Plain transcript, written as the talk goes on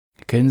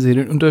Kennen Sie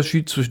den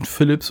Unterschied zwischen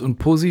Philips und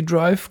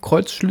Posi-Drive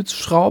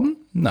Kreuzschlitzschrauben?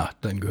 Na,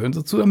 dann gehören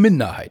Sie zur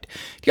Minderheit.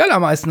 Die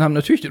allermeisten haben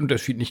natürlich den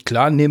Unterschied nicht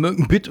klar, nehmen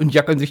irgendein Bit und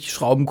jackern sich die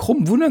Schrauben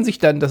krumm, wundern sich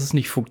dann, dass es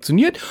nicht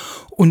funktioniert.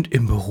 Und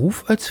im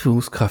Beruf als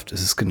Führungskraft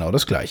ist es genau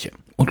das Gleiche.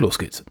 Und los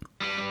geht's.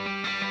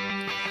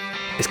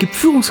 Es gibt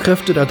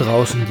Führungskräfte da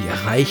draußen, die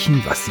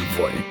erreichen, was sie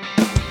wollen.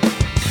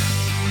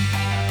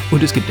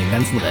 Und es gibt den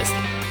ganzen Rest.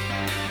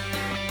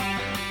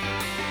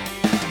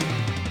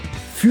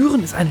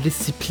 Führen ist eine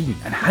Disziplin,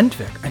 ein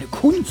Handwerk, eine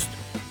Kunst.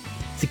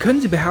 Sie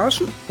können sie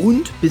beherrschen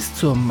und bis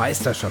zur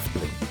Meisterschaft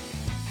bringen.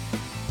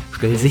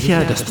 Stell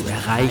sicher, dass du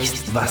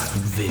erreichst, was du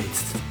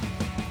willst.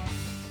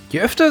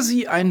 Je öfter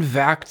Sie ein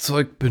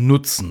Werkzeug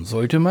benutzen,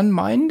 sollte man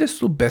meinen,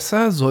 desto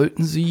besser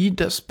sollten Sie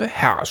das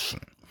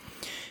beherrschen.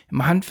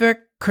 Im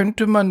Handwerk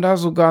könnte man da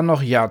sogar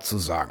noch Ja zu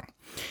sagen.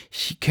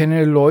 Ich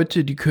kenne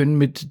Leute, die können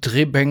mit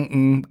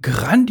Drehbänken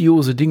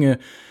grandiose Dinge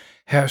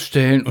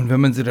herstellen, und wenn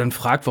man sie dann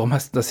fragt, warum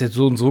hast du das jetzt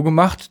so und so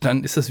gemacht,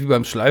 dann ist das wie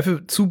beim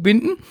Schleife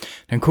zubinden.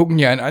 Dann gucken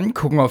die einen an,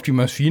 gucken auf die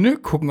Maschine,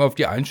 gucken auf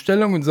die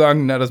Einstellung und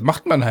sagen, na, das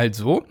macht man halt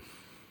so.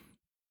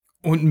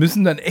 Und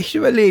müssen dann echt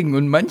überlegen.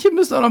 Und manche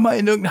müssen auch noch mal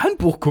in irgendein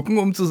Handbuch gucken,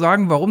 um zu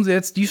sagen, warum sie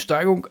jetzt die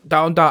Steigung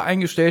da und da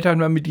eingestellt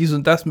haben, damit dies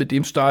und das mit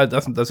dem Stahl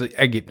das und das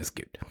Ergebnis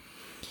gibt.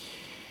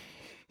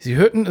 Sie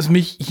hörten es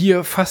mich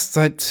hier fast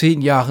seit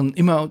 10 Jahren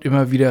immer und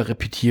immer wieder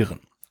repetieren.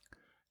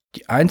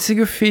 Die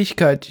einzige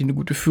Fähigkeit, die eine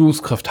gute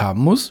Führungskraft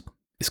haben muss,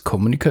 ist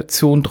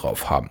Kommunikation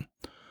drauf haben.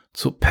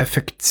 Zur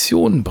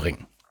Perfektion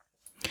bringen.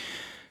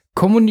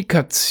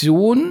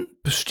 Kommunikation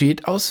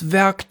besteht aus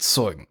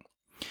Werkzeugen.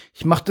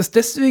 Ich mache das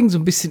deswegen so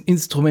ein bisschen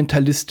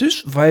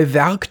instrumentalistisch, weil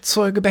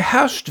Werkzeuge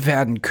beherrscht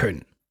werden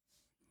können.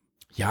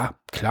 Ja,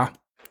 klar,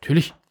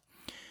 natürlich.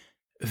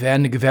 Wer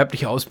eine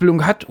gewerbliche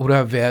Ausbildung hat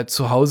oder wer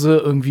zu Hause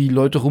irgendwie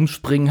Leute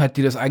rumspringen hat,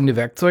 die das eigene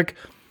Werkzeug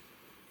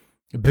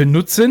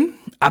benutzen,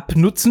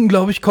 abnutzen,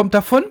 glaube ich, kommt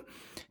davon.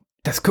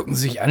 Das gucken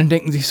sie sich an und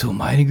denken sich so,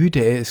 meine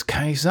Güte, ey, das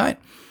kann nicht sein.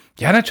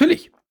 Ja,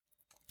 natürlich.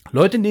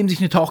 Leute nehmen sich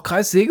eine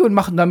Tauchkreissäge und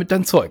machen damit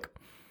dann Zeug.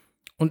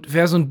 Und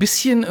wer so ein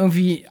bisschen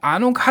irgendwie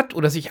Ahnung hat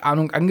oder sich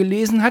Ahnung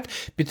angelesen hat,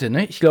 bitte,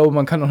 ne? Ich glaube,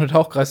 man kann auch eine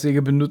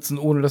Tauchkreissäge benutzen,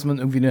 ohne dass man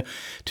irgendwie eine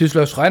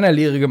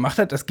Tischler-Schreiner-Lehre gemacht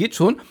hat. Das geht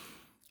schon.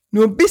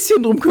 Nur ein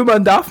bisschen drum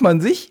kümmern darf man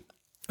sich.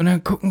 Und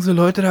dann gucken so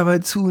Leute dabei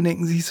zu und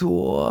denken sich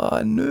so, oh,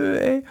 nö,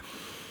 ey.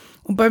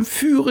 Und beim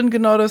Führen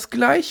genau das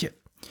Gleiche.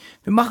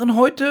 Wir machen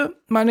heute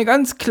mal einen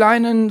ganz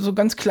kleinen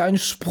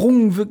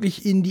Sprung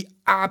wirklich in die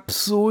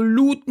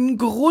absoluten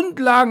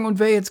Grundlagen. Und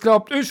wer jetzt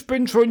glaubt, ich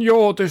bin schon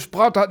Jod, ich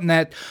brauche das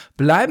nicht,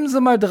 bleiben Sie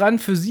mal dran.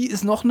 Für Sie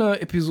ist noch eine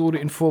Episode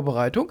in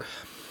Vorbereitung.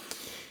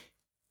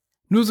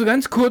 Nur so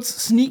ganz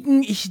kurz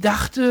sneaken. Ich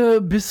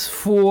dachte bis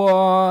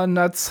vor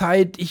einer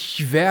Zeit,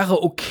 ich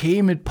wäre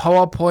okay mit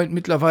PowerPoint.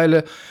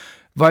 Mittlerweile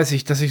weiß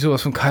ich, dass ich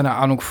sowas von keine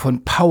Ahnung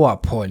von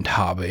PowerPoint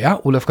habe, ja?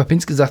 Olaf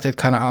Kapinski sagt, er hat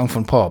keine Ahnung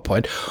von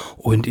PowerPoint.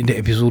 Und in der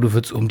Episode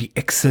wird es um die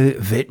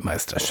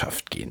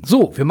Excel-Weltmeisterschaft gehen.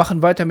 So, wir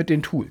machen weiter mit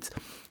den Tools.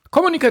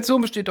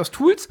 Kommunikation besteht aus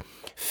Tools.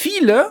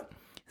 Viele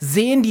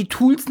sehen die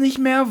Tools nicht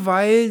mehr,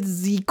 weil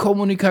sie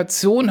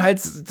Kommunikation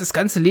halt das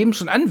ganze Leben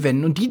schon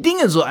anwenden und die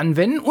Dinge so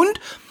anwenden. Und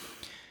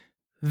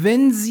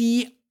wenn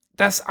sie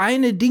das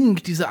eine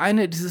Ding,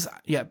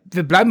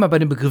 wir bleiben mal bei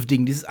dem Begriff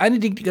Ding, dieses eine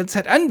Ding die ganze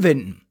Zeit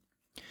anwenden,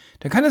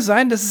 dann kann es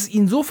sein, dass es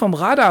ihnen so vom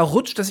Radar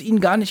rutscht, dass ihnen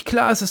gar nicht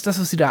klar ist, dass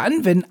das, was sie da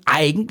anwenden,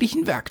 eigentlich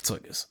ein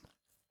Werkzeug ist.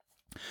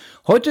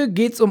 Heute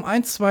geht es um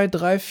 1, 2,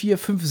 3, 4,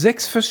 5,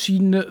 6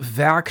 verschiedene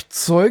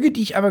Werkzeuge,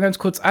 die ich aber ganz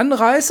kurz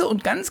anreiße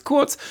und ganz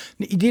kurz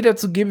eine Idee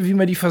dazu gebe, wie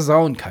man die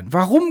versauen kann.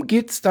 Warum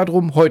geht es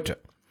darum heute?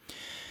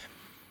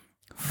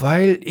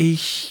 Weil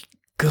ich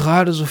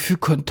gerade so viel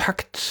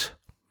Kontakt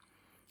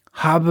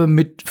habe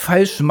mit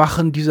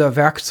Falschmachen dieser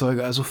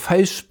Werkzeuge, also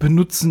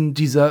Falschbenutzen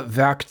dieser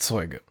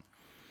Werkzeuge.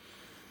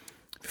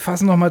 Wir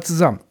fassen nochmal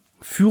zusammen.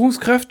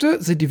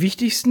 Führungskräfte sind die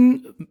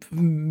wichtigsten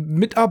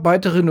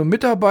Mitarbeiterinnen und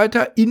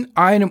Mitarbeiter in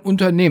einem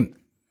Unternehmen.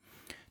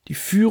 Die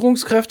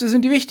Führungskräfte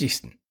sind die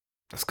wichtigsten.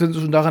 Das können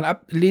Sie schon daran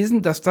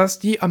ablesen, dass das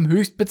die am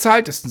höchst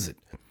bezahltesten sind.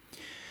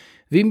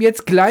 Wem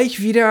jetzt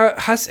gleich wieder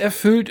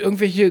hasserfüllt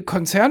irgendwelche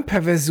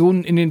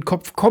Konzernperversionen in den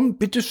Kopf kommen,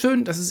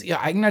 bitteschön, das ist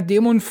Ihr eigener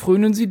Dämon,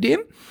 frönen Sie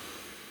dem.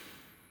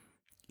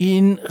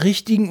 In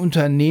richtigen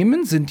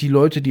Unternehmen sind die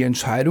Leute, die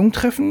Entscheidungen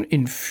treffen,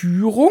 in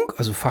Führung,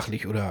 also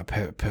fachlich oder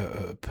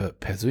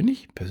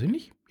persönlich,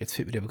 jetzt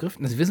fehlt mir der Begriff,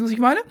 Sie wissen, was ich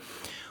meine.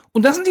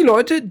 Und das sind die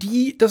Leute,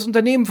 die das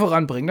Unternehmen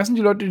voranbringen. Das sind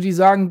die Leute, die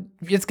sagen,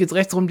 jetzt geht's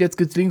rechts rum, jetzt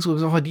geht's links rum,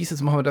 jetzt machen wir dies,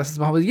 jetzt machen wir das, jetzt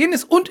machen wir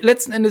jenes. Und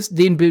letzten Endes,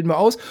 den bilden wir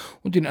aus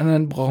und den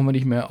anderen brauchen wir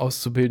nicht mehr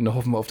auszubilden, da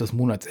hoffen wir auf das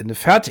Monatsende.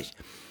 Fertig.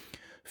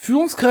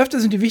 Führungskräfte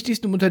sind die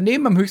wichtigsten im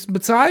Unternehmen, am höchsten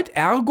bezahlt,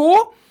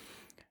 ergo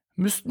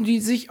müssten die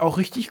sich auch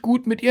richtig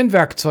gut mit ihren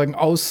Werkzeugen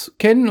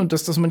auskennen. Und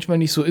dass das manchmal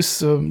nicht so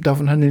ist,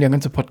 davon handeln ja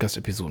ganze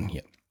Podcast-Episoden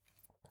hier.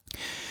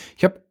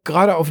 Ich habe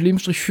gerade auf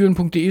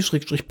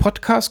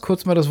leben-führen.de/podcast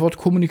kurz mal das Wort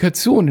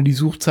Kommunikation in die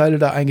Suchzeile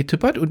da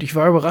eingetippert und ich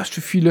war überrascht,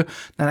 wie viele,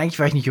 nein, eigentlich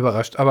war ich nicht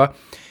überrascht, aber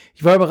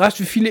ich war überrascht,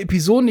 wie viele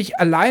Episoden ich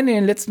alleine in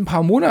den letzten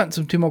paar Monaten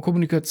zum Thema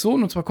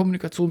Kommunikation, und zwar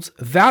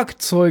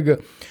Kommunikationswerkzeuge,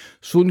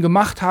 schon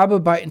gemacht habe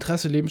bei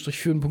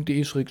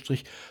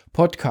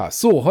interesse-führen.de/podcast.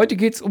 So, heute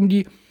geht es um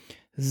die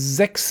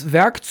 6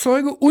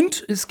 Werkzeuge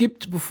und es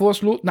gibt, bevor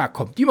es los... Na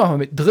komm, die machen wir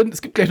mit drin.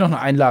 Es gibt gleich noch eine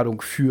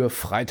Einladung für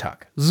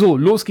Freitag. So,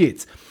 los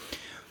geht's.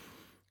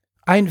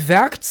 Ein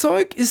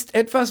Werkzeug ist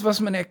etwas, was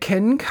man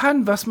erkennen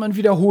kann, was man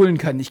wiederholen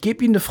kann. Ich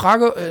gebe Ihnen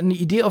eine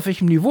Idee, auf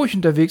welchem Niveau ich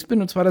unterwegs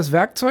bin. Und zwar das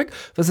Werkzeug,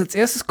 was als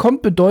erstes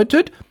kommt,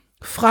 bedeutet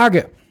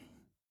Frage.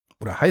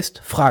 Oder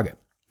heißt Frage.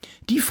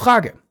 Die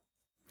Frage.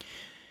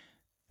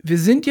 Wir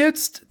sind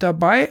jetzt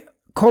dabei,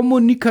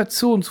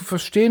 Kommunikation zu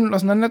verstehen und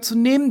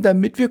auseinanderzunehmen,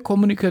 damit wir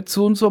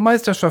Kommunikation zur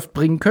Meisterschaft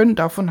bringen können.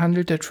 Davon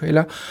handelt der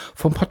Trailer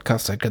vom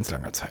Podcast seit ganz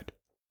langer Zeit.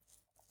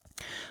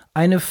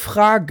 Eine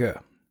Frage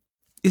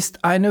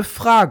ist eine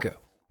Frage.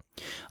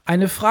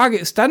 Eine Frage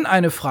ist dann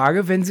eine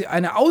Frage, wenn sie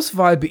eine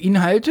Auswahl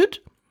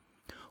beinhaltet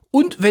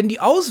und wenn die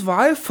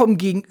Auswahl vom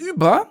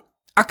Gegenüber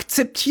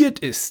akzeptiert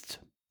ist.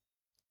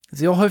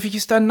 Sehr häufig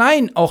ist dann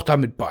Nein auch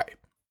damit bei.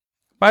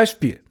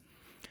 Beispiel.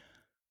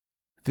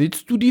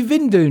 Willst du die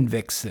Windeln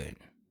wechseln?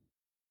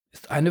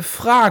 Ist eine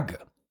Frage.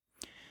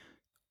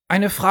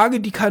 Eine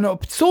Frage, die keine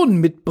Optionen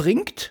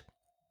mitbringt,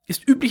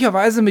 ist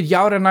üblicherweise mit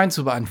Ja oder Nein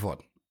zu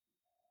beantworten.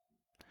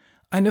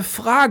 Eine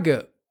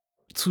Frage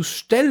zu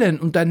stellen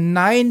und dann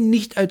Nein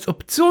nicht als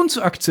Option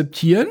zu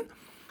akzeptieren,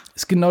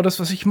 ist genau das,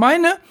 was ich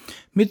meine,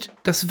 mit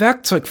das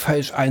Werkzeug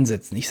falsch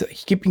einsetzen.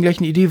 Ich gebe Ihnen gleich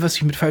eine Idee, was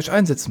ich mit falsch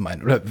einsetzen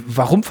meine oder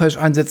warum falsch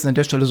einsetzen an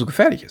der Stelle so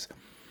gefährlich ist.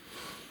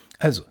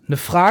 Also, eine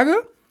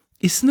Frage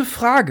ist eine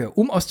Frage,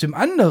 um aus dem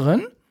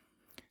anderen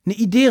eine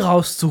Idee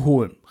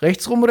rauszuholen.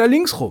 Rechtsrum oder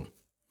linksrum.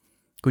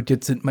 Gut,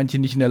 jetzt sind manche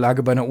nicht in der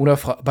Lage, bei einer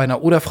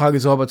Oder-Frage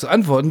sauber zu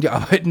antworten.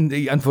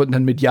 Die antworten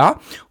dann mit Ja.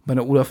 Und bei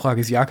einer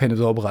Oder-Frage ist Ja keine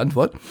saubere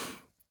Antwort.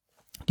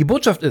 Die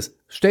Botschaft ist,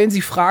 stellen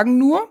Sie Fragen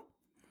nur,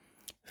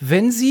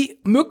 wenn Sie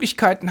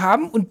Möglichkeiten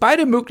haben und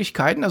beide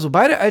Möglichkeiten, also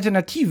beide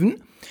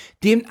Alternativen,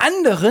 den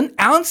anderen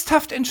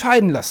ernsthaft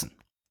entscheiden lassen.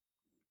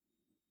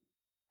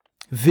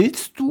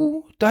 Willst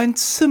du dein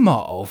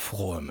Zimmer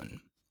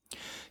aufräumen?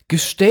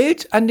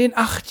 Gestellt an den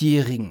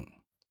 8-Jährigen.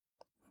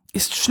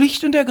 Ist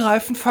schlicht und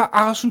ergreifend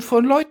Verarschen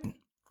von Leuten.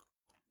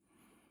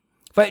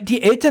 Weil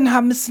die Eltern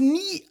haben es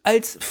nie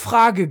als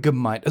Frage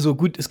gemeint. Also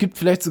gut, es gibt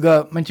vielleicht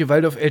sogar manche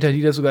Waldorf-Eltern,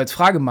 die das sogar als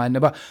Frage meinen,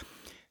 aber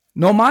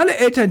normale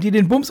Eltern, die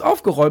den Bums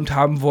aufgeräumt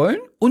haben wollen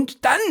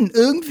und dann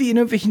irgendwie in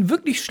irgendwelchen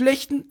wirklich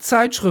schlechten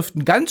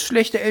Zeitschriften ganz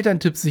schlechte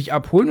Elterntipps sich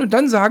abholen und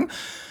dann sagen,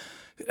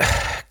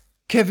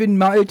 Kevin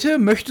Malte,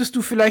 möchtest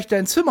du vielleicht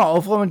dein Zimmer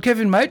aufräumen? Und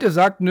Kevin Malte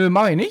sagt, nö,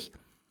 mach ich nicht.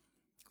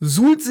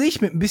 Suhlt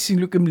sich mit ein bisschen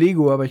Glück im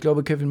Lego, aber ich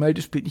glaube, Kevin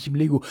Malte spielt nicht im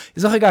Lego.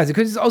 Ist auch egal, Sie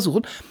können es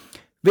aussuchen.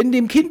 Wenn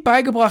dem Kind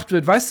beigebracht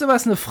wird, weißt du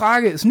was, eine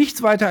Frage ist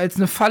nichts weiter als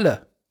eine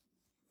Falle,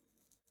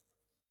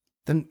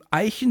 dann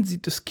eichen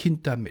Sie das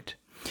Kind damit.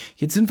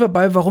 Jetzt sind wir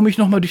bei, warum ich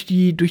nochmal durch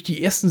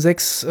die ersten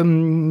 6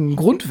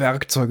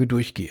 Grundwerkzeuge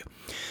durchgehe.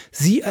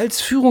 Sie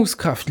als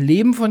Führungskraft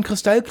leben von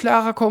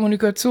kristallklarer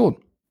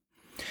Kommunikation.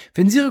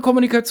 Wenn Sie Ihre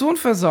Kommunikation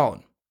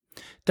versauen,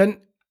 dann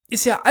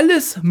ist ja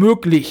alles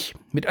möglich.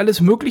 Mit alles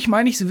möglich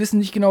meine ich, Sie wissen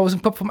nicht genau, was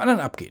im Kopf vom anderen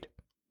abgeht.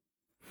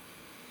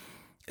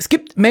 Es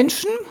gibt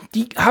Menschen,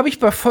 die habe ich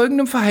bei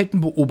folgendem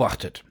Verhalten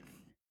beobachtet.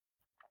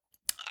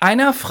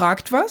 Einer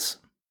fragt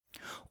was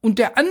und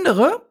der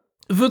andere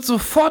wird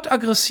sofort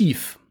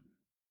aggressiv.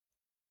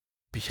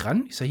 Bin ich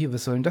ran? Ich sage hier,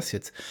 was soll denn das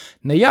jetzt?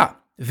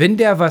 Naja, wenn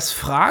der was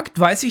fragt,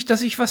 weiß ich,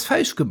 dass ich was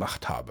falsch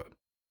gemacht habe.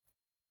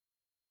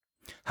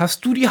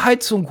 Hast du die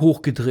Heizung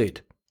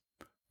hochgedreht?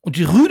 Und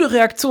die rüde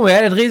Reaktion,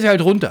 ja, dann dreh sie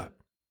halt runter.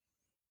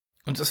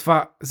 Und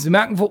Sie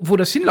merken, wo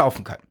das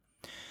hinlaufen kann.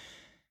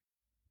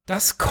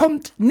 Das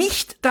kommt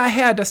nicht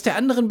daher, dass der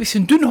andere ein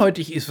bisschen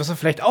dünnhäutig ist, was er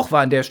vielleicht auch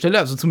war an der Stelle,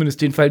 also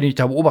zumindest den Fall, den ich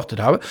da beobachtet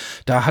habe.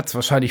 Da hat es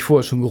wahrscheinlich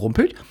vorher schon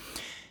gerumpelt.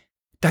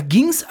 Da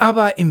ging es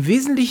aber im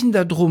Wesentlichen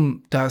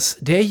darum, dass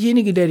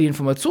derjenige, der die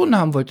Informationen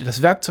haben wollte,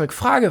 das Werkzeug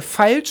Frage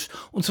falsch,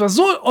 und zwar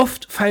so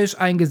oft falsch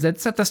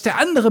eingesetzt hat, dass der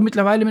andere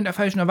mittlerweile mit einer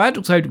falschen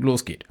Erwartungshaltung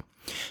losgeht.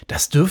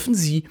 Das dürfen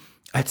Sie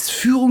als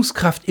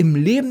Führungskraft im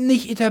Leben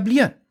nicht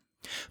etablieren.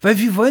 Weil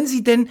wie wollen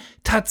Sie denn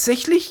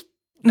tatsächlich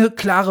eine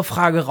klare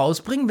Frage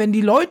rausbringen, wenn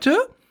die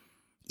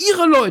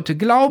Ihre Leute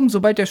glauben,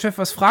 sobald der Chef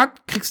was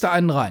fragt, kriegst du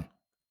einen rein.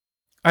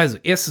 Also,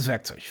 erstes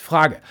Werkzeug,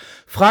 Frage.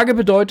 Frage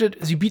bedeutet,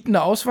 Sie bieten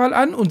eine Auswahl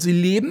an und Sie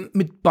leben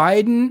mit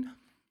beiden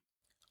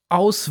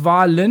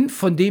Auswahlen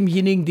von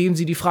demjenigen, dem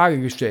Sie die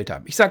Frage gestellt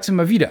haben. Ich sage es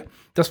immer wieder,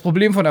 das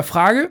Problem von der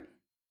Frage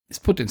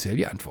ist potenziell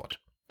die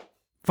Antwort.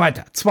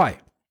 Weiter, 2.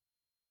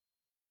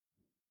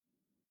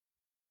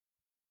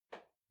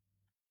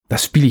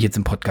 Das spiele ich jetzt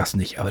im Podcast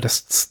nicht, aber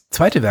das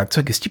zweite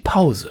Werkzeug ist die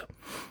Pause.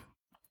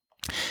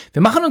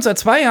 Wir machen uns seit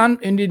 2 Jahren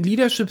in den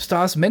Leadership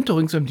Stars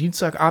Mentorings am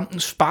Dienstagabend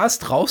einen Spaß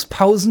draus,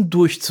 Pausen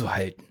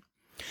durchzuhalten.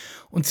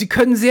 Und Sie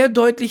können sehr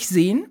deutlich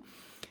sehen,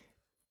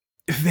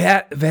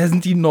 wer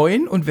sind die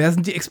Neuen und wer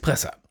sind die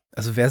Expresser.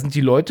 Also wer sind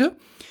die Leute,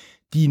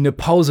 die eine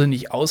Pause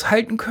nicht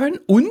aushalten können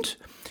und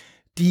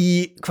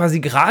die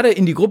quasi gerade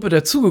in die Gruppe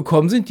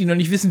dazugekommen sind, die noch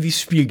nicht wissen, wie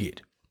das Spiel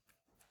geht.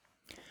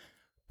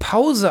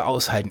 Pause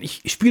aushalten.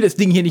 Ich spiele das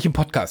Ding hier nicht im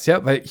Podcast,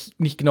 ja, weil ich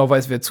nicht genau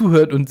weiß, wer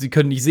zuhört und sie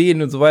können nicht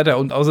sehen und so weiter.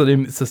 Und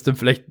außerdem ist das dann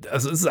vielleicht,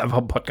 also es ist einfach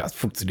ein Podcast,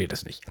 funktioniert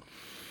das nicht.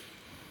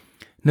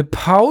 Eine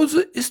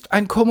Pause ist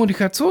ein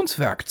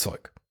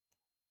Kommunikationswerkzeug.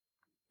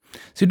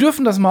 Sie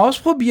dürfen das mal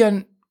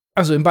ausprobieren,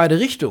 also in beide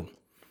Richtungen.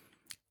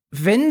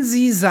 Wenn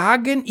Sie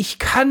sagen, ich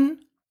kann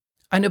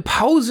eine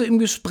Pause im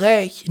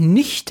Gespräch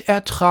nicht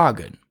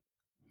ertragen,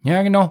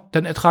 ja genau,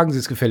 dann ertragen Sie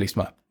es gefälligst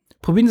mal.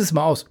 Probieren Sie es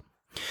mal aus.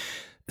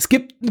 Es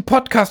gibt eine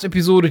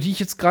Podcast-Episode, die ich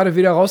jetzt gerade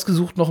weder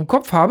rausgesucht noch im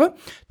Kopf habe.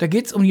 Da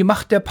geht es um die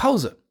Macht der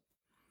Pause.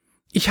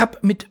 Ich habe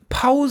mit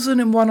Pausen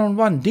im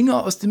One-on-One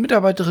Dinge aus den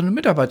Mitarbeiterinnen und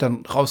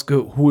Mitarbeitern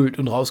rausgeholt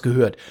und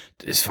rausgehört.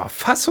 Es war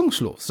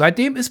fassungslos.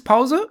 Seitdem ist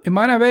Pause in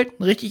meiner Welt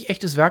ein richtig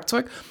echtes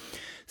Werkzeug.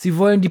 Sie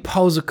wollen die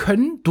Pause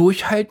können,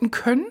 durchhalten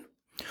können.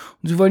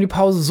 Und sie wollen die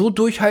Pause so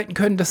durchhalten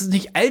können, dass es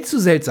nicht allzu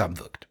seltsam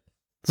wirkt.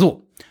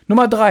 So,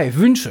 Nummer 3,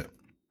 Wünsche.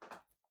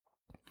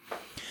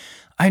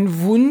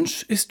 Ein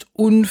Wunsch ist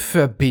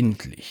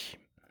unverbindlich.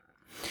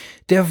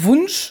 Der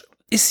Wunsch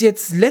ist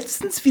jetzt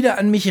letztens wieder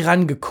an mich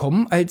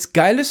rangekommen als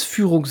geiles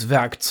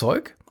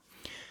Führungswerkzeug.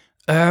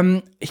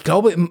 Ich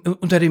glaube,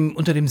 unter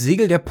dem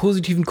Segel der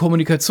positiven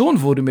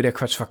Kommunikation wurde mir der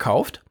Quatsch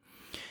verkauft.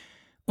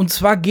 Und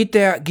zwar geht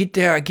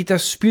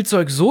das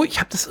Spielzeug so, ich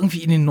habe das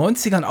irgendwie in den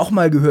 90ern auch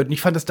mal gehört und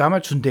ich fand das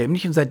damals schon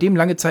dämlich und seitdem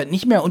lange Zeit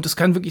nicht mehr. Und es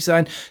kann wirklich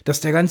sein,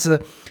 dass dieses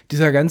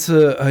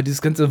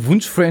ganze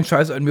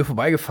Wunsch-Franchise an mir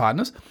vorbeigefahren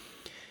ist.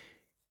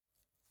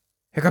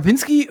 Herr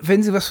Kapinski,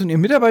 wenn Sie was von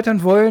Ihren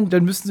Mitarbeitern wollen,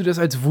 dann müssen Sie das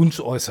als Wunsch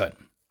äußern.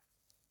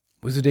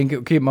 Wo ich so denke,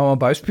 okay, machen wir ein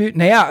Beispiel.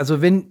 Naja,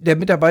 also wenn der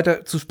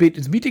Mitarbeiter zu spät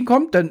ins Meeting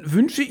kommt, dann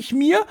wünsche ich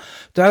mir,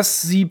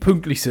 dass Sie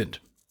pünktlich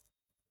sind.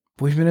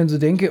 Wo ich mir dann so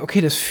denke,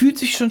 okay, das fühlt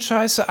sich schon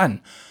scheiße an.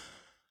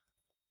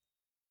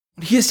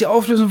 Und hier ist die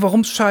Auflösung, warum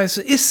es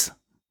scheiße ist.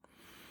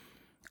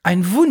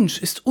 Ein Wunsch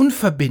ist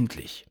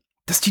unverbindlich.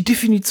 Das ist die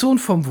Definition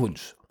vom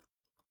Wunsch.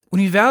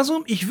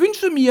 Universum, ich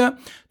wünsche mir,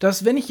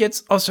 dass wenn ich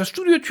jetzt aus der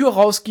Studiotür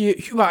rausgehe,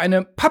 ich über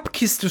eine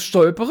Pappkiste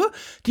stolpere,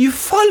 die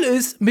voll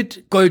ist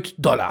mit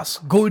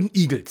Golddollars, Golden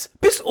Eagles,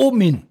 bis oben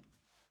hin.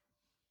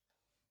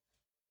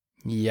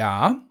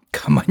 Ja,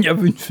 kann man ja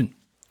wünschen.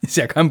 Ist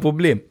ja kein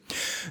Problem.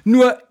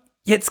 Nur,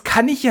 jetzt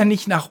kann ich ja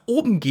nicht nach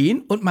oben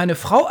gehen und meine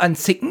Frau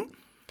anzicken,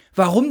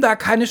 warum da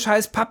keine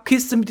scheiß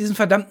Pappkiste mit diesen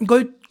verdammten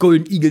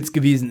Golden Eagles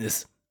gewesen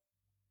ist.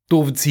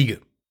 Doofe Ziege.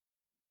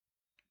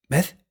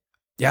 Was?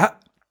 Ja.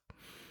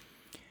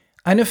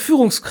 Eine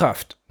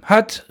Führungskraft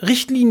hat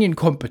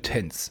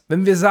Richtlinienkompetenz.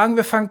 Wenn wir sagen,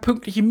 wir fangen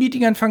pünktlich im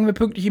Meeting an, fangen wir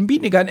pünktlich im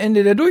Meeting an,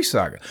 Ende der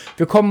Durchsage.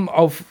 Wir kommen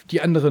auf die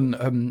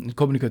anderen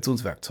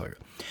Kommunikationswerkzeuge.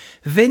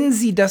 Wenn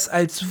Sie das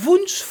als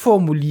Wunsch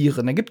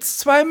formulieren, dann gibt es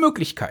 2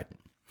 Möglichkeiten.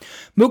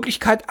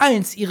 Möglichkeit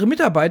 1, Ihre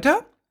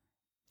Mitarbeiter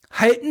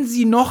halten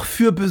Sie noch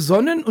für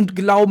besonnen und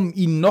glauben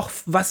Ihnen noch,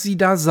 was Sie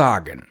da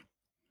sagen.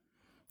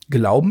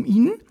 Glauben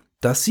Ihnen,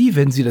 dass Sie,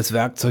 wenn Sie das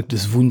Werkzeug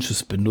des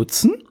Wunsches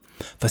benutzen,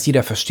 was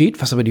jeder versteht,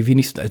 was aber die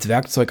wenigsten als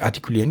Werkzeug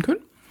artikulieren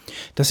können,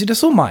 dass sie das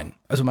so meinen.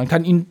 Also man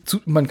kann ihnen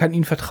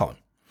vertrauen.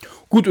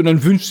 Gut, und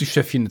dann wünscht sich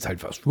Chefchen jetzt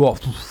halt was. Ja,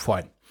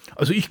 fein.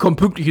 Also ich komme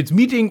pünktlich ins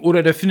Meeting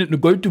oder der findet eine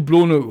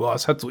Golddublone. Ja,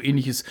 es hat so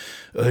ähnliches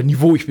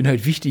Niveau. Ich bin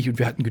halt wichtig und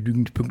wir hatten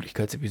genügend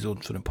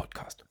Pünktlichkeitsepisoden schon im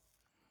Podcast.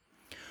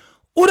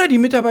 Oder die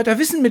Mitarbeiter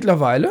wissen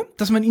mittlerweile,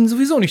 dass man ihnen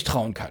sowieso nicht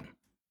trauen kann.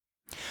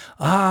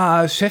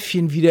 Ah,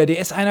 Chefchen wieder, der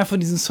ist einer von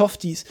diesen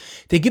Softies.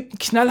 Der gibt einen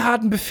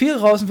knallharten Befehl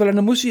raus und weil er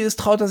eine Muschi ist,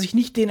 traut er sich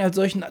nicht, den als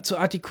solchen zu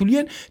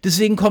artikulieren.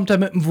 Deswegen kommt er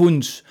mit einem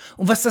Wunsch.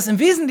 Und was das im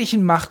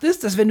Wesentlichen macht,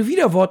 ist, dass wenn du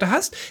Widerworte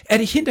hast, er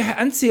dich hinterher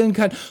anzählen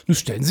kann. Nun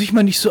stellen Sie sich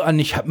mal nicht so an,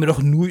 ich habe mir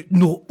doch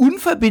nur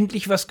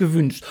unverbindlich was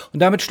gewünscht. Und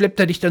damit schleppt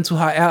er dich dann zu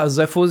HR. Also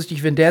sei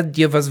vorsichtig, wenn der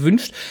dir was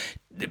wünscht,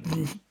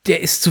 der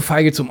ist zu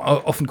feige zum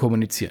offen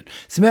kommunizieren.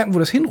 Sie merken, wo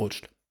das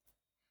hinrutscht.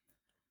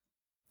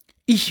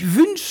 Ich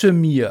wünsche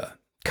mir,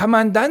 kann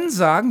man dann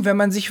sagen, wenn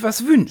man sich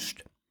was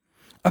wünscht.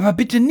 Aber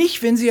bitte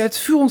nicht, wenn Sie als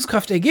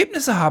Führungskraft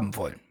Ergebnisse haben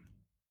wollen.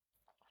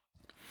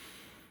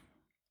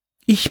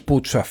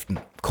 Ich-Botschaften.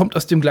 Kommt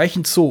aus dem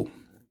gleichen Zoo.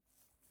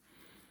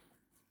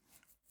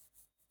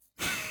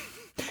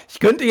 Ich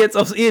könnte jetzt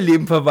aufs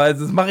Eheleben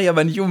verweisen, das mache ich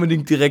aber nicht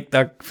unbedingt direkt.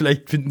 Da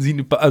vielleicht finden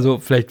Sie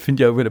vielleicht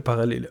findet ihr eine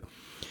Parallele.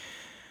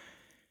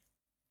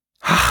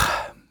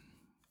 Ach,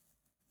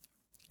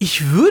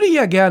 ich würde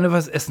ja gerne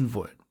was essen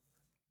wollen.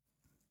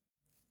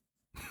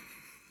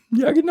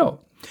 Ja,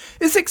 genau.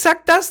 Ist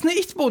exakt das eine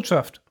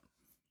Ich-Botschaft.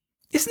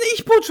 Ist eine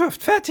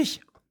Ich-Botschaft.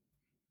 Fertig.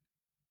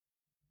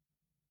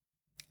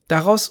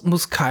 Daraus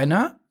muss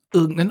keiner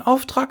irgendeinen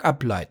Auftrag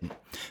ableiten.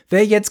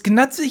 Wer jetzt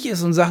gnatzig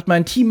ist und sagt,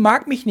 mein Team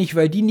mag mich nicht,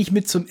 weil die nicht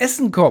mit zum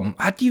Essen kommen,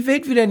 hat die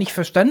Welt wieder nicht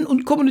verstanden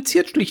und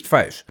kommuniziert schlicht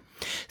falsch.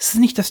 Es ist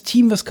nicht das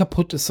Team, was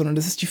kaputt ist, sondern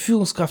das ist die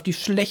Führungskraft, die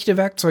schlechte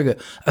Werkzeuge,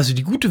 also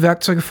die gute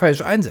Werkzeuge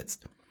falsch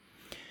einsetzt.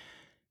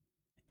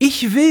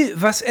 Ich will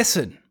was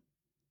essen.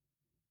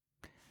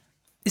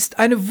 Ist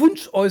eine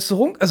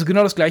Wunschäußerung, also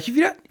genau das gleiche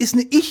wieder, ist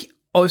eine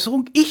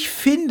Ich-Äußerung. Ich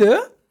finde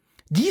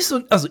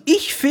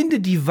ich finde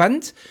die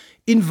Wand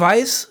in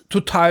Weiß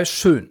total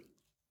schön.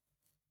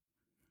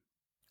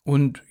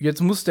 Und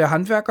jetzt muss der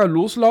Handwerker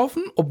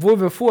loslaufen, obwohl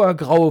wir vorher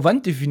graue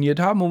Wand definiert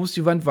haben und muss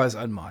die Wand weiß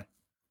anmalen.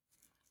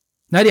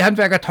 Na, die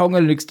Handwerker taugen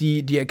ja nichts,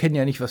 die erkennen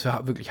ja nicht, was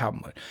wir wirklich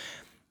haben wollen.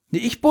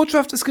 Eine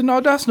Ich-Botschaft ist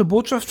genau das, eine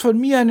Botschaft von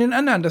mir an den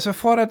anderen. Das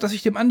erfordert, dass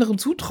ich dem anderen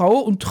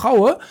zutraue und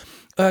traue,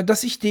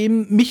 dass ich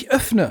dem mich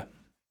öffne.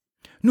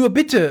 Nur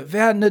bitte,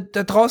 wer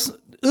da draußen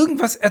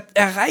irgendwas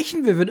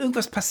erreichen will, wenn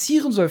irgendwas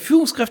passieren soll,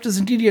 Führungskräfte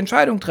sind die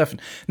Entscheidung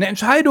treffen. Eine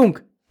Entscheidung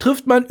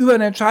trifft man über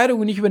eine Entscheidung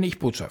und nicht über eine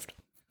Ich-Botschaft.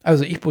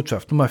 Also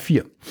Ich-Botschaft Nummer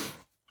 4.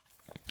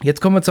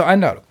 Jetzt kommen wir zur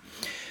Einladung.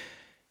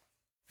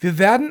 Wir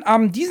werden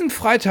am diesem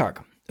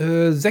Freitag,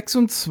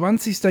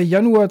 26.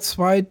 Januar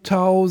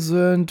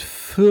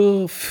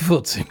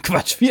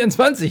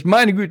 24,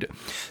 meine Güte.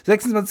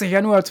 26.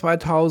 Januar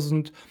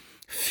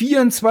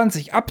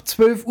 2024, ab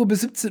 12 Uhr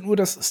bis 17 Uhr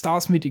das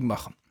Stars-Meeting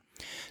machen.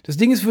 Das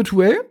Ding ist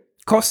virtuell,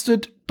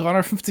 kostet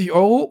 350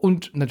 €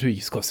 und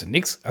natürlich, es kostet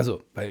nichts.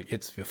 Also, weil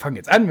wir fangen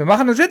jetzt an, wir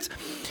machen das jetzt.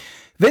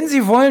 Wenn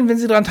Sie wollen, wenn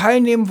Sie daran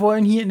teilnehmen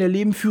wollen, hier in der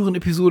Leben führen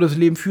Episode, das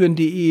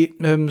lebenführen.de,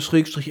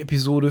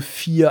 Episode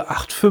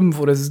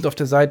 485 oder Sie sind auf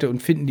der Seite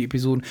und finden die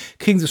Episoden,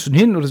 kriegen Sie es schon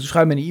hin oder Sie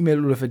schreiben eine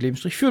E-Mail oder für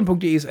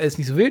leben-führen.de, ist alles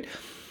nicht so wild.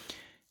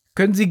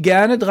 Können Sie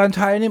gerne daran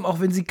teilnehmen, auch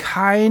wenn Sie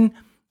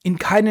in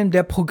keinem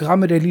der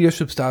Programme der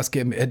Leadership Stars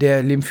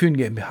der Leben führen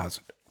GmbH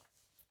sind.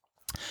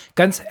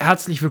 Ganz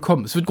herzlich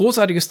willkommen. Es wird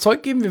großartiges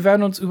Zeug geben. Wir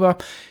werden uns über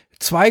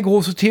 2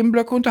 große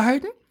Themenblöcke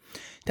unterhalten.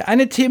 Der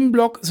eine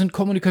Themenblock sind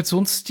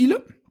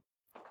Kommunikationsstile.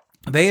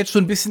 Wer jetzt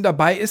schon ein bisschen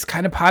dabei ist,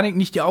 keine Panik,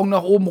 nicht die Augen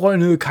nach oben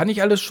rollen, kann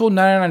ich alles schon?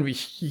 Nein.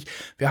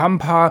 Wir haben ein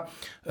paar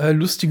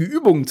lustige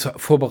Übungen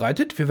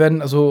vorbereitet. Wir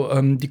werden also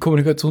die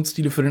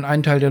Kommunikationsstile für den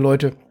einen Teil der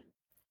Leute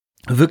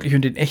wirklich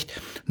und in echt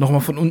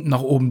nochmal von unten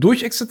nach oben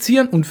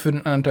durchexerzieren und für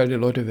den anderen Teil der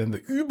Leute werden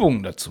wir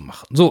Übungen dazu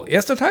machen. So,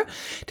 erster Teil.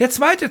 Der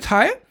zweite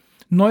Teil,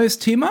 neues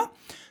Thema,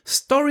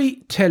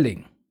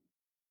 Storytelling.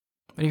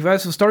 Wenn ich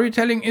weiß, was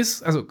Storytelling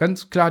ist, also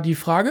ganz klar die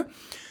Frage,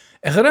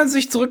 erinnern Sie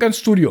sich zurück ans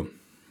Studium.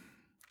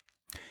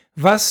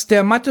 Was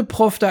der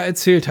Mathe-Prof da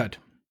erzählt hat.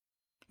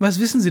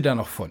 Was wissen Sie da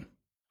noch von?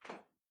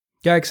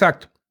 Ja,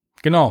 exakt.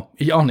 Genau,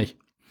 ich auch nicht.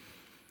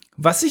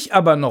 Was ich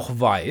aber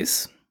noch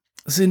weiß,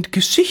 sind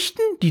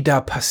Geschichten, die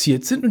da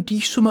passiert sind und die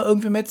ich schon mal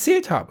irgendwem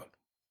erzählt habe.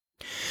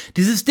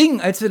 Dieses Ding,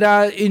 als wir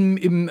da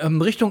in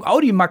Richtung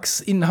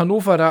Audimax in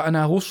Hannover, da an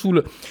der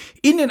Hochschule,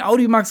 in den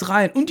Audimax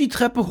rein und die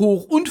Treppe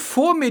hoch und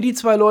vor mir die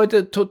 2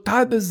 Leute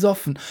total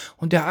besoffen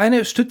und der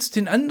eine stützt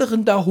den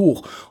anderen da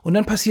hoch und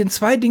dann passieren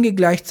 2 Dinge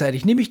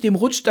gleichzeitig, nämlich dem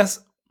rutscht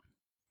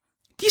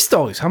die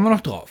Storys haben wir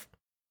noch drauf.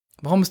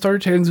 Warum ist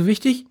Storytelling so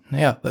wichtig?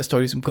 Naja, weil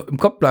Storys im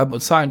Kopf bleiben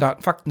und Zahlen,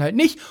 Daten, Fakten halt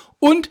nicht.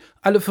 Und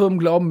alle Firmen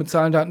glauben, mit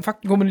Zahlen, Daten,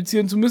 Fakten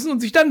kommunizieren zu müssen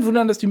und sich dann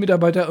wundern, dass die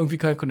Mitarbeiter irgendwie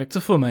keinen Connect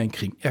zur Firma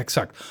hinkriegen. Ja,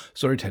 exakt.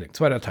 Storytelling,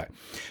 zweiter Teil.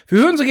 Wir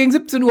hören so gegen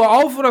 17 Uhr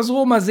auf oder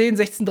so. Mal sehen,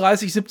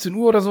 16:30, 17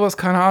 Uhr oder sowas.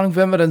 Keine Ahnung,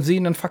 werden wir dann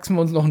sehen. Dann faxen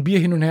wir uns noch ein Bier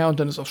hin und her und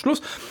dann ist auch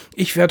Schluss.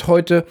 Ich werde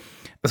heute,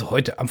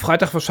 am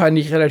Freitag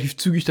wahrscheinlich relativ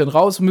zügig dann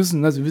raus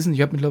müssen. Sie wissen,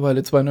 ich habe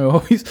mittlerweile 2 neue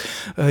Hobbys,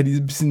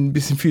 die ein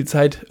bisschen viel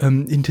Zeit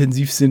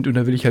intensiv sind und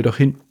da will ich halt auch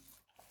hin.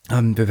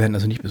 Wir werden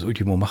also nicht bis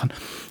Ultimo machen,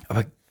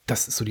 aber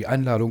das ist so die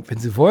Einladung. Wenn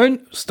Sie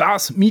wollen,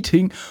 Stars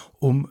Meeting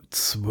um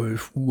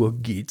 12 Uhr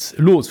geht's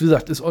los. Wie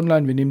gesagt, ist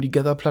online, wir nehmen die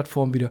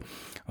Gather-Plattform wieder.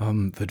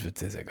 Wird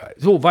sehr, sehr geil.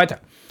 So, weiter.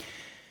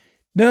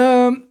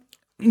 Ein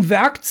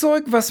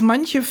Werkzeug, was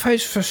manche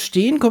falsch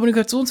verstehen,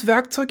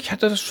 Kommunikationswerkzeug, ich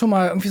hatte das schon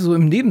mal irgendwie so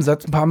im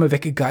Nebensatz ein paar Mal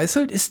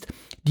weggegeißelt, ist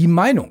die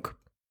Meinung.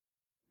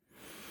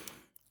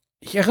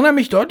 Ich erinnere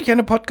mich deutlich an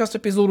eine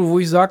Podcast-Episode, wo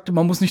ich sagte,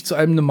 man muss nicht zu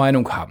allem eine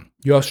Meinung haben.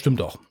 Ja,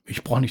 stimmt auch.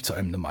 Ich brauche nicht zu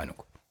allem eine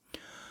Meinung.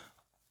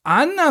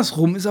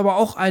 Andersrum ist aber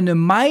auch eine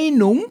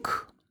Meinung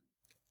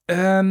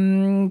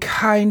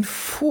kein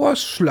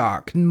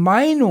Vorschlag. Eine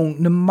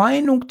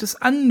Meinung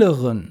des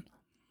anderen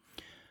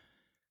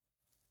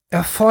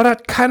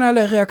erfordert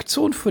keinerlei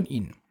Reaktion von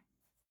Ihnen.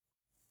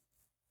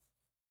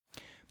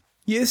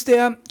 Hier ist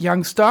der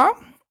Youngstar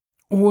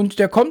und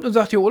der kommt und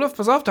sagt, hier Olaf,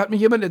 pass auf, da hat mir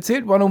jemand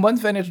erzählt,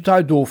 One-on-Ones wären ja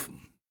total doof.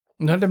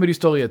 Und dann hat er mir die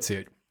Story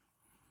erzählt.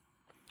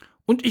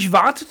 Und ich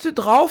wartete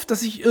drauf,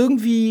 dass ich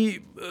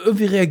irgendwie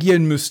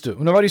reagieren müsste.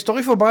 Und da war die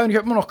Story vorbei und ich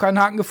habe immer noch keinen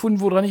Haken gefunden,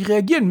 woran ich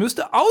reagieren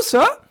müsste,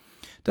 außer,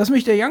 dass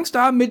mich der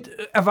Youngstar mit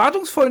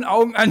erwartungsvollen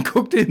Augen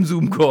anguckte im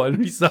Zoom-Call.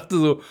 Und ich sagte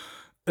so,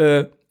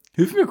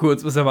 hilf mir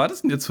kurz, was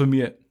erwartest du denn jetzt von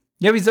mir?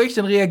 Ja, wie soll ich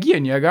denn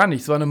reagieren? Ja, gar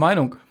nicht, es war eine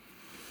Meinung.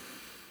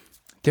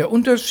 Der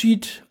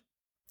Unterschied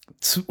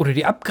oder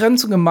die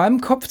Abgrenzung in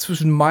meinem Kopf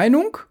zwischen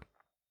Meinung,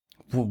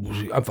 wo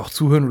sie einfach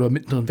zuhören oder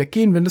mittendrin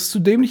weggehen, wenn das zu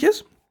dämlich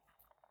ist,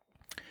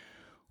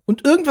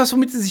 und irgendwas,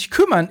 womit sie sich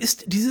kümmern,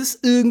 ist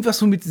dieses irgendwas,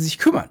 womit sie sich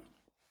kümmern.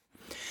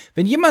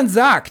 Wenn jemand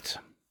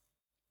sagt,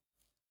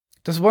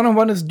 das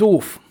One-on-One ist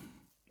doof,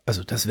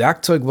 also das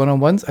Werkzeug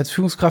One-on-Ones als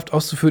Führungskraft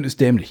auszuführen,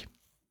 ist dämlich.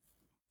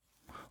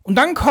 Und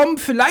dann kommen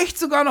vielleicht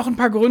sogar noch ein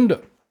paar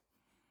Gründe.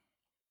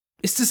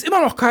 Ist es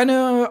immer noch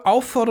keine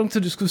Aufforderung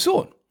zur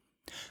Diskussion,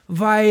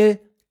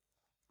 weil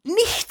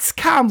nichts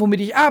kam,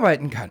 womit ich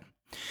arbeiten kann.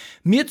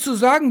 Mir zu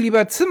sagen,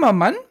 lieber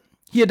Zimmermann,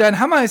 hier, dein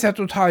Hammer ist ja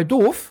total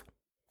doof,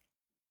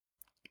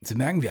 Sie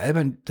merken, wie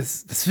albern,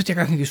 das wird ja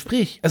gar kein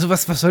Gespräch. Also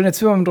was soll denn der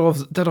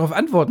Zimmermann darauf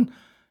antworten?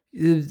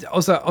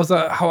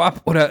 Außer hau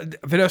ab. Oder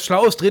wenn er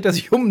schlau ist, dreht er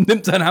sich um,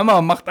 nimmt seinen Hammer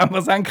und macht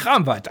einfach seinen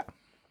Kram weiter.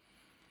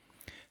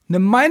 Eine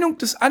Meinung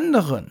des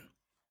anderen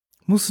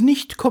muss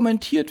nicht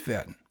kommentiert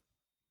werden.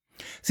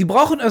 Sie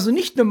brauchen also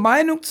nicht eine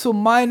Meinung zur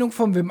Meinung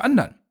von wem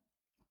anderen.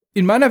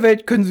 In meiner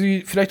Welt können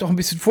Sie vielleicht auch ein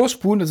bisschen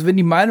vorspulen, also wenn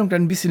die Meinung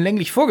dann ein bisschen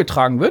länglich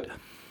vorgetragen wird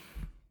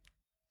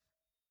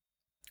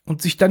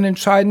und sich dann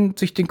entscheiden,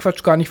 sich den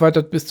Quatsch gar nicht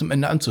weiter bis zum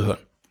Ende anzuhören.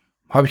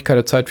 Habe ich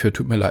keine Zeit für,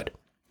 tut mir leid.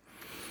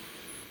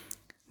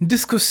 Eine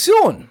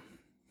Diskussion.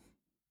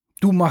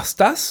 Du machst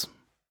das,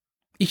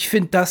 ich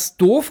finde das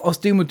doof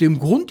aus dem und dem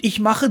Grund, ich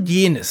mache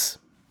jenes.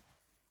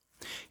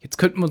 Jetzt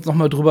könnten wir uns noch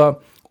mal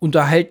drüber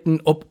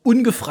unterhalten, ob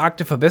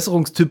ungefragte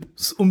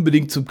Verbesserungstipps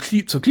unbedingt zur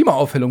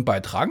Klimaaufhellung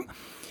beitragen.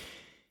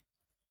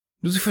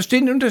 Nur Sie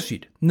verstehen den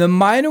Unterschied. Eine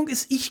Meinung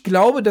ist, ich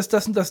glaube, dass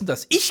das und das und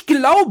das. Ich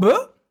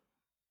glaube,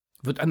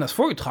 wird anders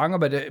vorgetragen,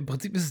 aber im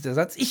Prinzip ist es der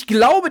Satz, ich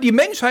glaube, die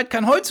Menschheit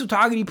kann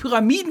heutzutage die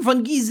Pyramiden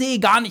von Gizeh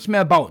gar nicht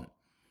mehr bauen.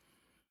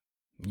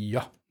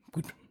 Ja,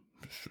 gut.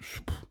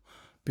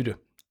 Bitte.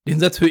 Den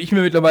Satz höre ich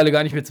mir mittlerweile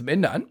gar nicht mehr zum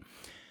Ende an.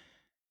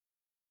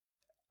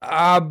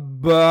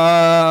 Aber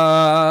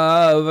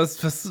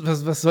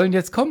was soll denn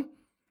jetzt kommen?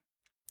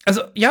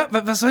 Also, ja,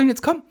 was soll denn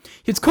jetzt kommen?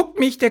 Jetzt guckt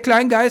mich der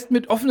Kleingeist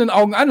mit offenen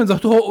Augen an und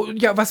sagt, oh,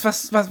 ja,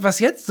 was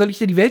jetzt? Soll ich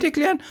dir die Welt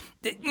erklären?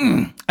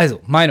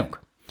 Also, Meinung.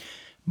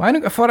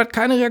 Meinung erfordert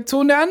keine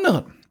Reaktion der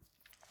anderen.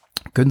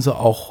 Können Sie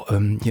auch,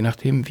 je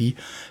nachdem, wie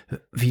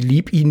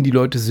lieb Ihnen die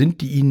Leute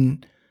sind, die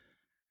Ihnen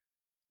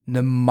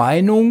eine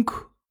Meinung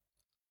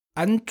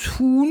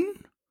antun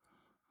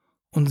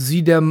und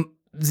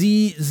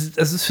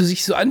dass es für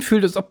sich so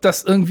anfühlt, als ob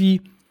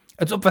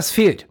was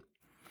fehlt.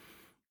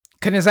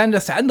 Kann ja sein,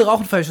 dass der andere auch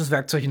ein falsches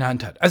Werkzeug in der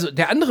Hand hat. Also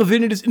der andere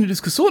will in eine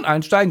Diskussion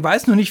einsteigen,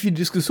 weiß noch nicht, wie die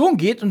Diskussion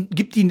geht und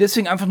gibt ihnen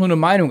deswegen einfach nur eine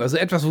Meinung. Also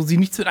etwas, wo sie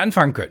nichts mit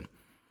anfangen können.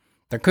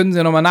 Dann können sie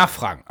ja nochmal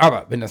nachfragen.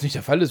 Aber wenn das nicht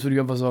der Fall ist, würde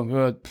ich einfach sagen,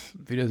 ja,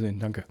 Wiedersehen,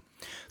 danke.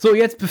 So,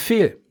 jetzt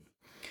Befehl.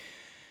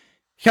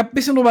 Ich habe ein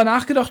bisschen drüber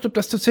nachgedacht, ob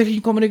das tatsächlich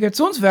ein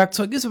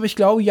Kommunikationswerkzeug ist, aber ich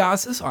glaube, ja,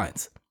 es ist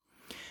eins.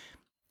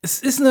 Es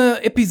ist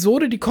eine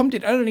Episode, die kommt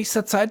in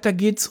allernächster Zeit, da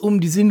geht es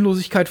um die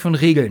Sinnlosigkeit von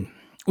Regeln.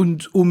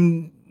 Und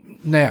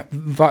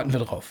warten wir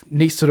drauf.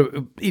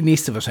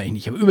 Nächste wahrscheinlich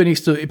nicht, aber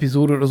übernächste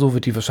Episode oder so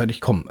wird die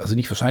wahrscheinlich kommen. Also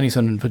nicht wahrscheinlich,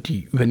 sondern wird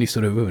die übernächste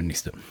oder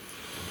übernächste.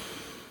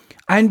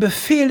 Ein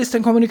Befehl ist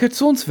ein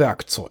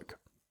Kommunikationswerkzeug.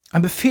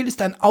 Ein Befehl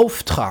ist ein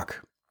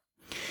Auftrag.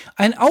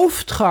 Ein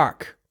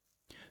Auftrag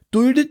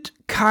duldet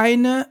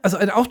also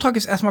ein Auftrag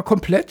ist erstmal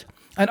komplett.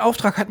 Ein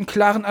Auftrag hat einen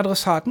klaren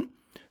Adressaten.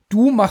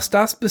 Du machst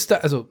das bis da,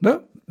 also,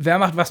 wer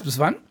macht was bis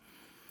wann?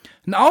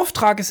 Ein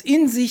Auftrag ist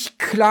in sich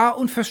klar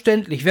und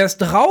verständlich. Wer es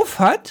drauf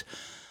hat,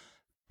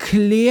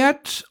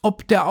 klärt,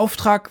 ob der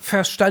Auftrag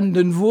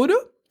verstanden wurde.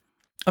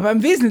 Aber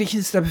im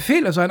Wesentlichen ist der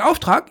Befehl, also ein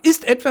Auftrag,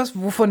 ist etwas,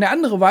 wovon der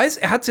andere weiß,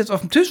 er hat es jetzt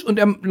auf dem Tisch und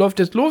er läuft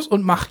jetzt los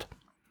und macht.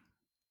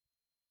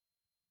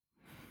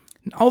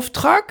 Ein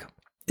Auftrag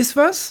ist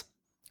was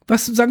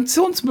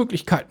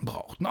Sanktionsmöglichkeiten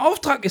braucht. Ein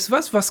Auftrag ist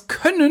was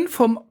Können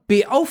vom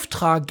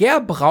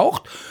Beauftrager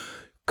braucht.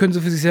 Können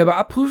Sie für sich selber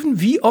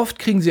abprüfen, wie oft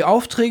kriegen Sie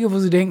Aufträge, wo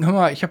Sie denken, hör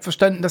mal, ich habe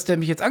verstanden, dass der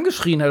mich jetzt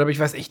angeschrien hat, aber ich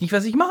weiß echt nicht,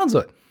 was ich machen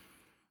soll.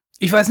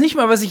 Ich weiß nicht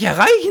mal, was ich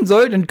erreichen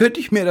soll, dann könnte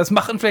ich mir das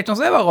machen, vielleicht noch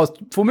selber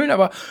rausfummeln,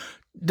 aber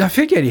da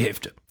fehlt ja die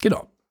Hälfte.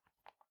 Genau.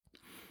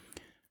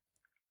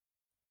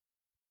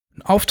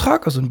 Ein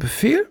Auftrag, also ein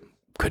Befehl,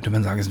 könnte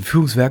man sagen, ist ein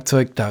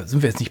Führungswerkzeug, da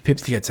sind wir jetzt nicht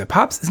päpstlicher als der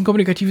Papst, ist ein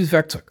kommunikatives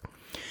Werkzeug.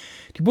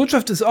 Die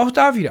Botschaft ist auch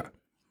da wieder.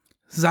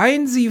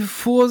 Seien Sie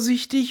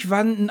vorsichtig,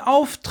 wann ein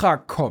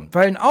Auftrag kommt,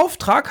 weil ein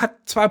Auftrag hat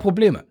zwei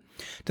Probleme.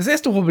 Das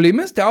erste Problem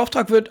ist, der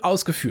Auftrag wird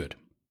ausgeführt.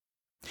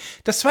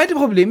 Das zweite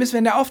Problem ist,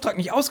 wenn der Auftrag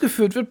nicht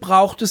ausgeführt wird,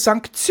 braucht es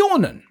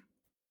Sanktionen.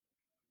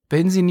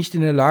 Wenn Sie nicht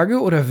in der Lage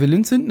oder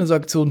willens sind, eine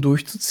Sanktion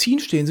durchzuziehen,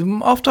 stehen Sie mit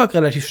dem Auftrag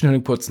relativ schnell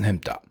im kurzen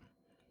Hemd da.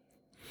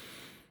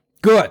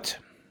 Gut.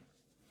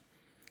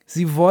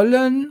 Sie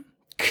wollen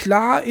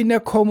klar in der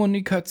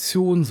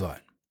Kommunikation sein.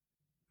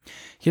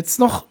 Jetzt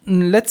noch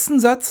einen letzten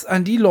Satz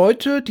an die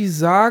Leute, die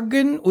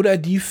sagen oder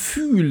die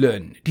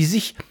fühlen, die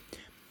sich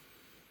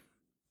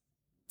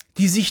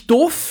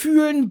doof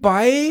fühlen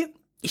bei,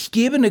 ich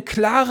gebe eine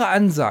klare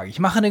Ansage. Ich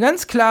mache eine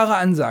ganz klare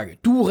Ansage.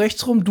 Du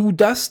rechtsrum, du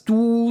das,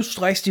 du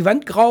streichst die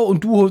Wand grau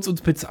und du holst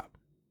uns Pizza.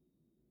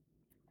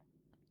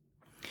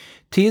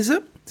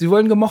 These, sie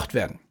wollen gemocht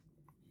werden.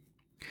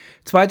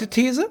 Zweite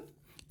These,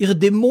 ihre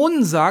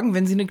Dämonen sagen,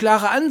 wenn sie eine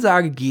klare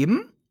Ansage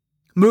geben,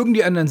 mögen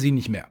die anderen sie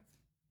nicht mehr.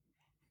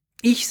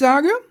 Ich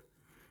sage,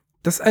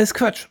 das ist alles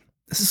Quatsch.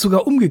 Es ist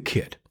sogar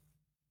umgekehrt.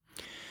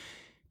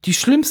 Die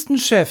schlimmsten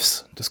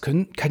Chefs, das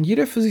kann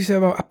jeder für sich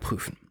selber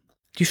abprüfen.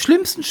 Die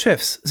schlimmsten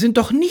Chefs sind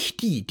doch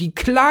nicht die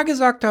klar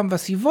gesagt haben,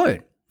 was sie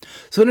wollen,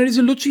 sondern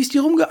diese Lutschis, die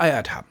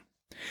rumgeeiert haben.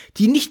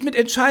 Die nicht mit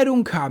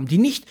Entscheidungen kamen, die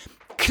nicht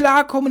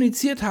klar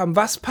kommuniziert haben,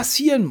 was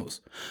passieren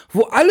muss.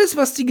 Wo alles,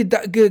 was die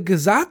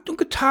gesagt und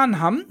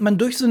getan haben, man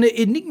durch so eine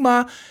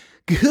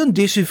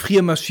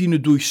Enigma-Gehirndechiffriermaschine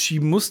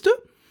durchschieben musste.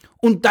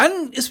 Und dann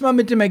ist man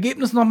mit dem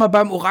Ergebnis nochmal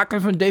beim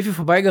Orakel von Delphi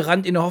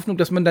vorbeigerannt, in der Hoffnung,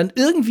 dass man dann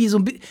irgendwie so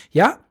ein bisschen,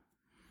 ja?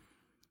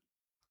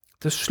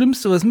 Das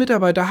Schlimmste, was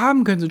Mitarbeiter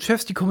haben können, sind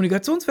Chefs, die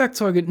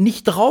Kommunikationswerkzeuge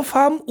nicht drauf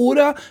haben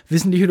oder,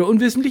 wissentlich oder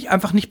unwissentlich,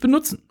 einfach nicht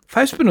benutzen.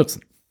 Falsch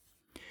benutzen.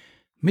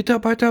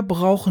 Mitarbeiter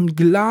brauchen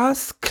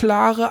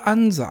glasklare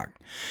Ansagen.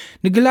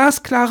 Eine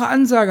glasklare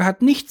Ansage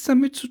hat nichts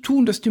damit zu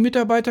tun, dass die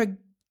Mitarbeiter,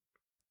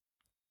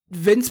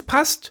 wenn es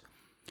passt,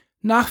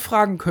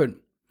 nachfragen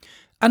können,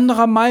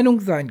 anderer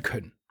Meinung sein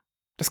können.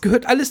 Das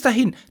gehört alles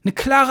dahin. Eine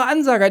klare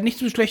Ansage hat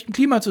nichts mit schlechtem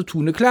Klima zu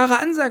tun. Eine klare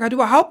Ansage hat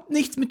überhaupt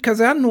nichts mit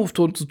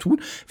Kasernenhofton zu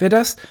tun. Wer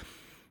das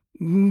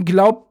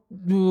glaubt,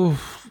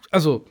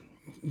 also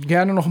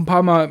gerne noch ein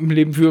paar Mal im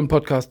Leben für einen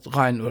Podcast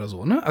rein oder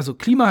so, ne? Also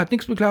Klima hat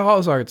nichts mit klarer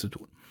Aussage zu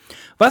tun.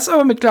 Was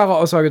aber mit klarer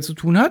Aussage zu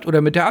tun hat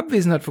oder mit der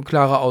Abwesenheit von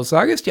klarer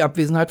Aussage, ist die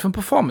Abwesenheit von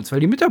Performance. Weil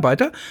die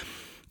Mitarbeiter,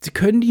 sie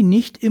können die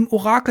nicht im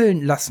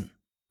Orakeln lassen.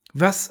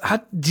 Was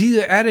hat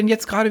er denn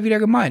jetzt gerade wieder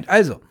gemeint?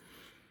 Also,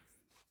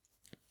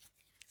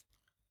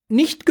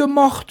 nicht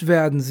gemocht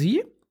werden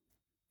sie,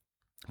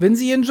 wenn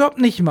sie ihren Job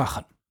nicht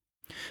machen.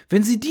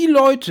 Wenn sie die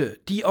Leute,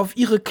 die auf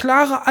ihre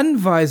klare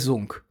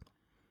Anweisung,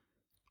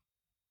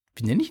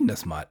 wie nenne ich denn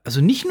das mal?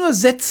 Also nicht nur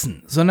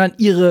setzen, sondern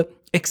ihre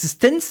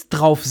Existenz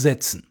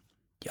draufsetzen.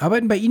 Die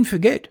arbeiten bei ihnen für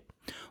Geld.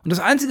 Und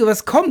das Einzige,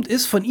 was kommt,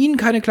 ist von ihnen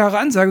keine klare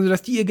Ansage,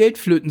 sodass die ihr Geld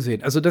flöten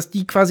sehen. Also, dass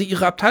die quasi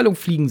ihre Abteilung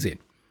fliegen sehen.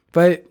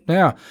 Weil,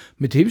 naja,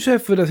 mit dem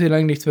Chef wird das hier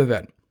lange nichts mehr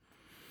werden.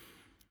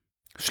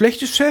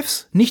 Schlechte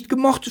Chefs, nicht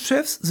gemochte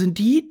Chefs sind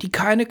die, die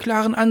keine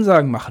klaren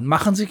Ansagen machen.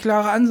 Machen Sie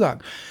klare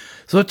Ansagen.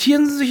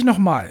 Sortieren Sie sich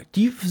nochmal.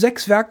 Die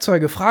 6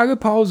 Werkzeuge, Frage,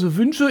 Pause,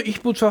 Wünsche,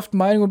 Ich-Botschaft,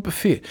 Meinung und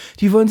Befehl.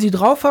 Die wollen Sie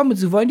drauf haben und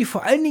Sie wollen die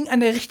vor allen Dingen an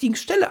der richtigen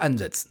Stelle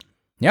ansetzen.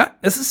 Ja,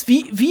 es ist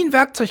wie ein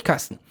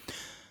Werkzeugkasten.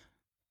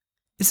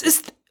 Es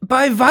ist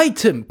bei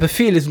weitem,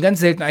 Befehl ist ein ganz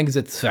selten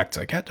eingesetztes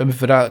Werkzeug, ja?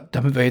 damit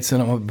wir jetzt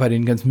nochmal bei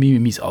den ganzen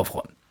Mimimis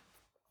aufräumen.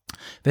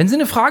 Wenn Sie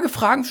eine Frage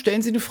fragen,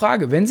 stellen Sie eine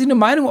Frage. Wenn Sie eine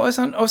Meinung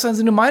äußern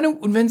Sie eine Meinung.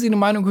 Und wenn Sie eine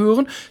Meinung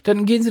hören,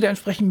 dann gehen Sie da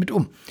entsprechend mit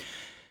um.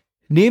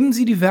 Nehmen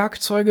Sie die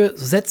Werkzeuge,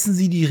 setzen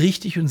Sie die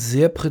richtig und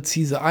sehr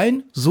präzise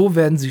ein. So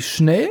werden Sie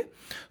schnell.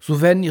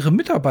 So werden Ihre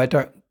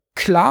Mitarbeiter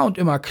klar und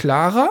immer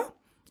klarer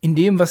in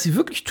dem, was sie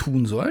wirklich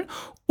tun sollen.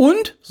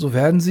 Und so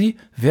werden sie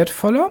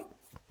wertvoller,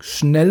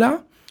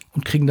 schneller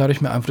und kriegen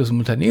dadurch mehr Einfluss im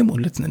Unternehmen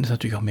und letzten Endes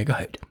natürlich auch mehr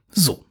Gehalt.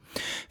 So.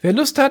 Wer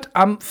Lust hat,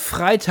 am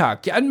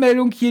Freitag, die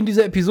Anmeldung hier in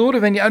dieser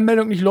Episode, wenn die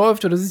Anmeldung nicht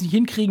läuft oder sie es nicht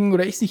hinkriegen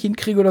oder ich es nicht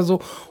hinkriege oder so,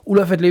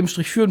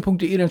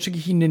 olaf@leben-führen.de, dann schicke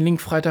ich Ihnen den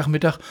Link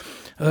Freitagmittag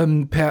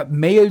per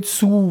Mail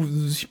zu.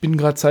 Ich bin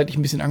gerade zeitlich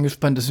ein bisschen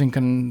angespannt, deswegen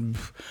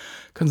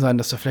kann sein,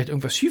 dass da vielleicht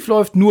irgendwas schief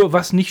läuft. Nur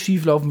was nicht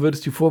schief laufen wird,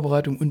 ist die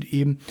Vorbereitung und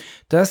eben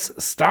das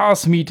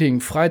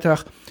Stars-Meeting.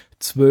 Freitag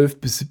 12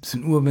 bis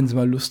 17 Uhr, wenn Sie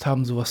mal Lust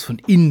haben, sowas von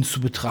innen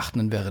zu betrachten,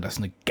 dann wäre das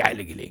eine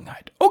geile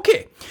Gelegenheit.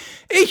 Okay,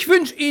 ich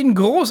wünsche Ihnen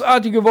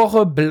großartige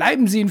Woche.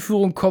 Bleiben Sie in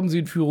Führung, kommen Sie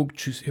in Führung.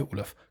 Tschüss, Ihr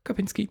Olaf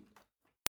Kapinski.